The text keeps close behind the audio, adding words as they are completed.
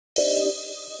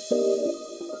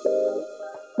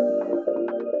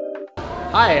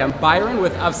Hi, I'm Byron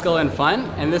with Upscale&Fun,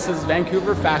 and this is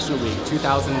Vancouver Fashion Week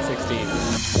 2016.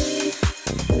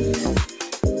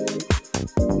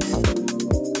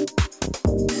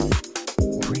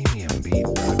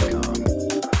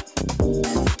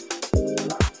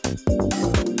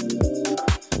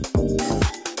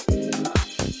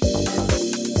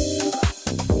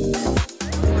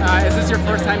 Is this your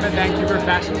first time at Vancouver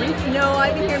Fashion Week? No,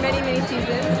 I've been here many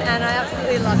seasons and I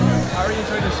absolutely love it. How are you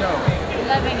enjoying the show?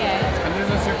 Loving it. And is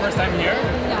this your first time here?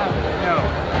 No. No.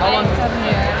 How long? I come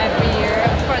here every year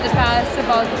for the past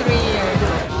about 3 years.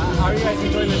 How are you guys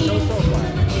enjoying the show so far?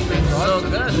 It's so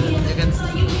good.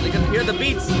 You can hear the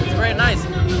beats. It's very nice.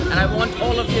 And I want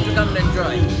all of you to come and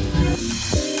enjoy.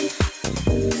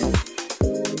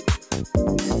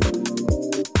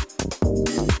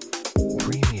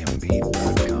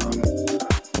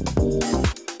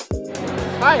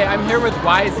 Hi, I'm here with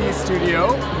YZ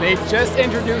Studio. They just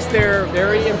introduced their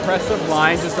very impressive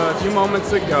line just a few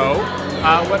moments ago.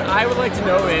 What I would like to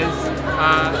know is,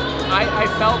 I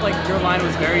felt like your line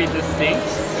was very distinct.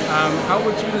 How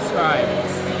would you describe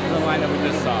the line that we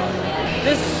just saw?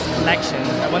 This collection,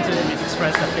 I want to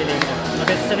express a feeling a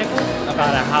bit cynical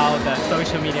about how the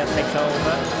social media takes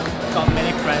over. Got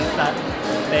many friends that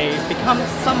they become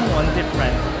someone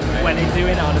different when they do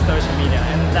it on the social media,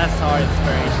 and that's our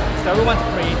inspiration. So we want to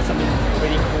create something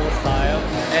really cool style.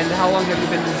 And how long have you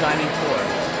been designing for?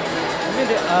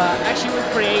 Actually, we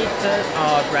created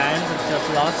our brand just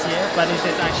last year, but this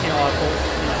is actually our fourth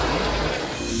season.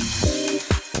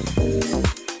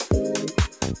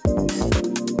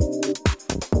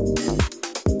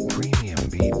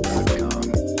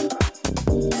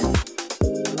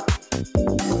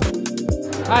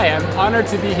 Hi, I'm honored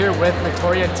to be here with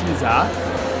Victoria Tiza.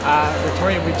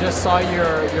 Victoria, we just saw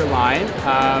your line.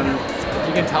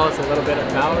 You can tell us a little bit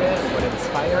about it, what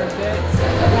inspired it.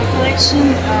 My collection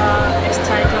is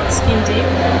titled Skin Deep,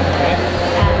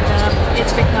 and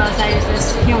it's because I use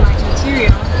this human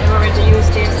material. I've already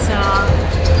used this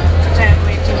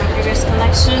fabric in my previous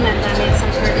collection, and I made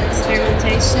some further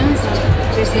experimentations,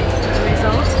 and this is the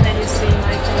result that you see in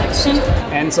my collection.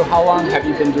 And so how long have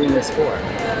you been doing this for?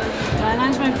 I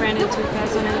launched my brand in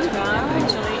 2012.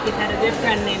 Actually, it had a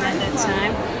different name at that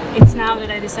time. It's now that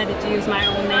I decided to use my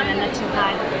own name and not to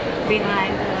hide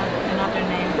behind another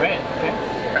name. Great. Okay.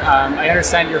 I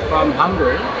understand you're from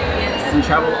Hungary. Yes. You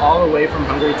traveled all the way from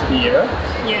Hungary to be here.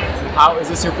 Yes. Is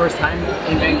this your first time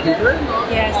in Vancouver?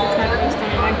 Yes, it's my first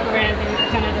time in Vancouver and in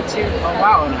Canada too. Oh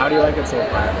wow, and how do you like it so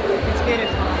far? It's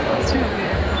beautiful. It's really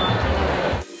beautiful.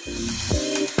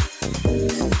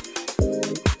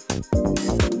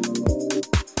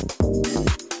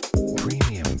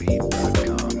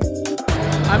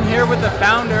 I'm here with the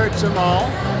founder, Jamal.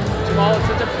 Jamal, it's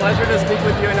such a pleasure to speak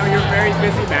with you. I know you're a very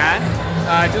busy man.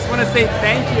 I just want to say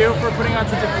thank you for putting on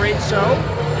such a great show.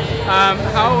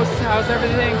 How's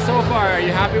everything so far? Are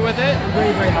you happy with it? I'm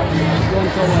very happy. It's going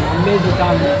so well. Amazing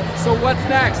time. So what's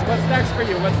next? What's next for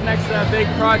you? What's the next big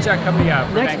project coming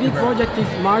up for Next big Vancouver? project is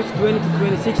March 20 to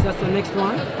 26. That's the next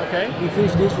one. Okay. We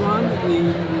finish this one.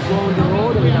 We go on the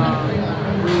road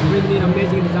and we bring in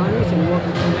amazing designers and work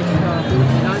with the next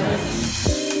designers.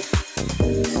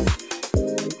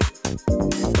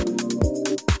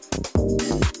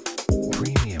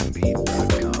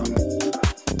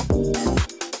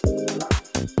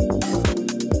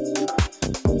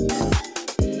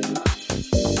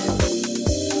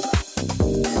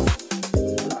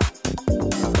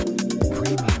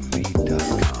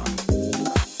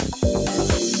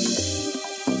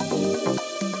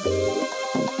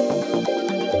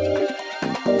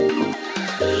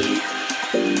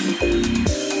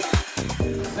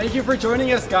 Thank you for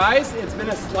joining us, guys. It's been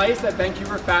a slice at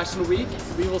Vancouver Fashion Week.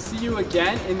 We will see you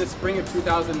again in the spring of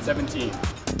 2017.